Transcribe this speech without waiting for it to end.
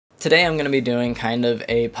Today I'm going to be doing kind of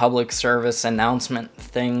a public service announcement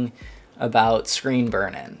thing about screen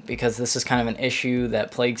burn-in, because this is kind of an issue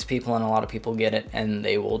that plagues people and a lot of people get it and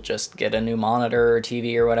they will just get a new monitor or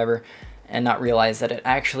TV or whatever and not realize that it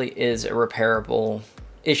actually is a repairable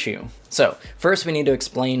issue. So first we need to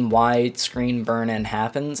explain why screen burn-in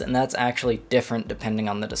happens, and that's actually different depending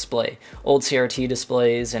on the display. Old CRT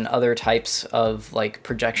displays and other types of like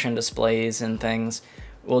projection displays and things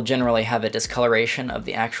will generally have a discoloration of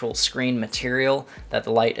the actual screen material that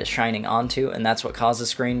the light is shining onto, and that's what causes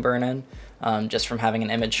screen burn-in. Just from having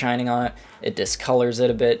an image shining on it, it discolors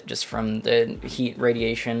it a bit just from the heat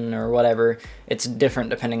radiation or whatever. It's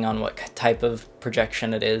different depending on what type of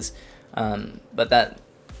projection it is, but that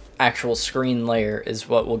actual screen layer is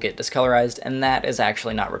what will get discolorized, and that is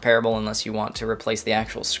actually not repairable unless you want to replace the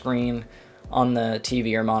actual screen on the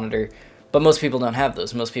TV or monitor. But most people don't have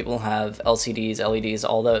those. Most people have LCDs, LEDs,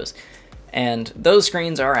 all those. And those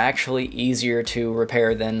screens are actually easier to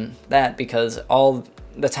repair than that, because all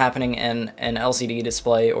that's happening in an LCD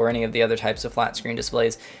display or any of the other types of flat screen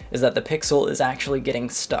displays is that the pixel is actually getting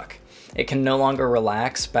stuck. It can no longer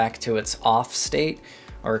relax back to its off state,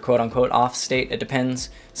 or quote-unquote off state. It depends.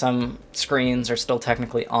 Some screens are still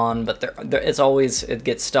technically on, but it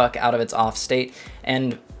gets stuck out of its off state,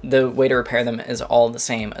 and the way to repair them is all the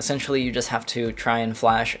same. Essentially, you just have to try and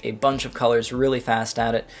flash a bunch of colors really fast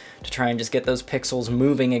at it to try and just get those pixels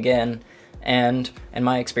moving again, and in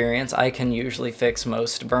my experience, I can usually fix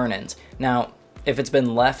most burn-ins. Now, if it's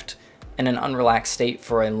been left in an unrelaxed state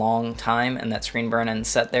for a long time and that screen burn-in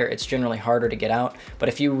set there, it's generally harder to get out. But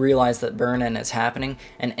if you realize that burn-in is happening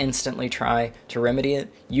and instantly try to remedy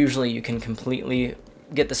it, usually you can completely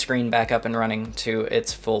get the screen back up and running to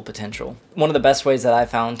its full potential. One of the best ways that I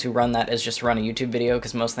found to run that is just to run a YouTube video,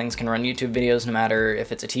 because most things can run YouTube videos no matter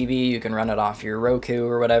if it's a TV. You can run it off your Roku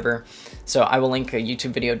or whatever. So I will link a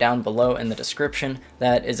YouTube video down below in the description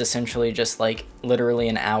that is essentially just like literally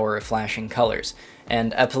an hour of flashing colors.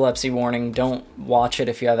 And epilepsy warning, don't watch it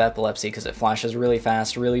if you have epilepsy, because it flashes really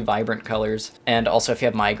fast, really vibrant colors. And also if you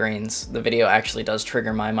have migraines, the video actually does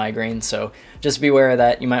trigger my migraines, so just beware of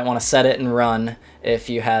that. You might want to set it and run if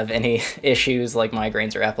you have any issues like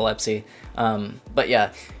migraines or epilepsy. But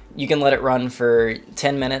yeah, you can let it run for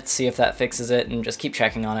 10 minutes, see if that fixes it, and just keep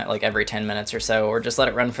checking on it like every 10 minutes or so, or just let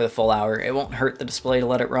it run for the full hour. It won't hurt the display to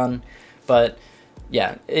let it run, but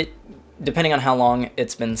yeah, depending on how long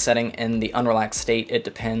it's been setting in the unrelaxed state, it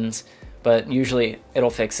depends, but usually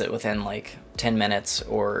it'll fix it within like 10 minutes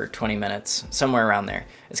or 20 minutes, somewhere around there.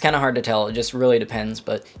 It's kind of hard to tell, it just really depends,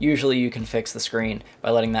 but usually you can fix the screen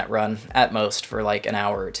by letting that run at most for like an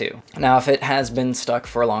hour or two. Now, if it has been stuck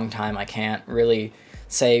for a long time, I can't really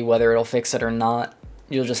say whether it'll fix it or not.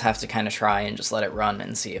 You'll just have to kind of try and just let it run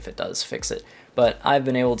and see if it does fix it. But I've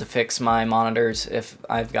been able to fix my monitors if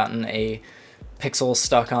I've gotten a pixel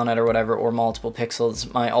stuck on it or whatever, or multiple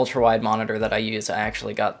pixels. My ultra-wide monitor that I use, I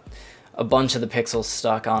actually got a bunch of the pixels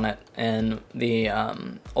stuck on it, and the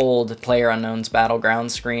old PlayerUnknown's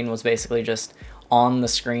Battleground screen was basically just on the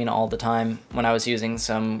screen all the time when I was using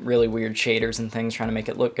some really weird shaders and things trying to make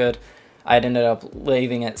it look good. I'd ended up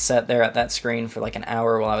leaving it set there at that screen for like an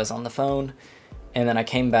hour while I was on the phone, and then I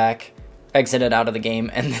came back, exited out of the game,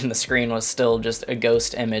 and then the screen was still just a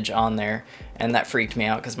ghost image on there, and that freaked me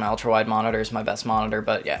out because my ultra-wide monitor is my best monitor.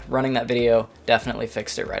 But yeah, running that video definitely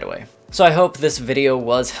fixed it right away. So I hope this video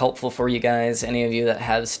was helpful for you guys, any of you that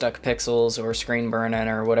have stuck pixels or screen burn-in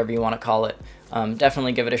or whatever you want to call it.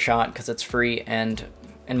 Definitely give it a shot because it's free, and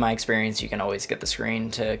in my experience you can always get the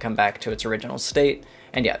screen to come back to its original state.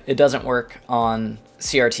 And yeah, it doesn't work on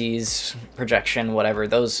CRTs, projection, whatever.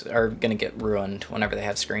 Those are going to get ruined whenever they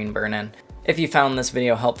have screen burn-in. If you found this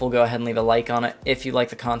video helpful, go ahead and leave a like on it. If you like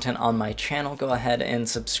the content on my channel, go ahead and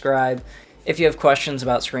subscribe. If you have questions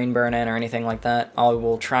about screen burn-in or anything like that, I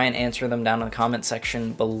will try and answer them down in the comment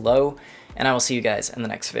section below, and I will see you guys in the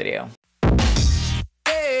next video.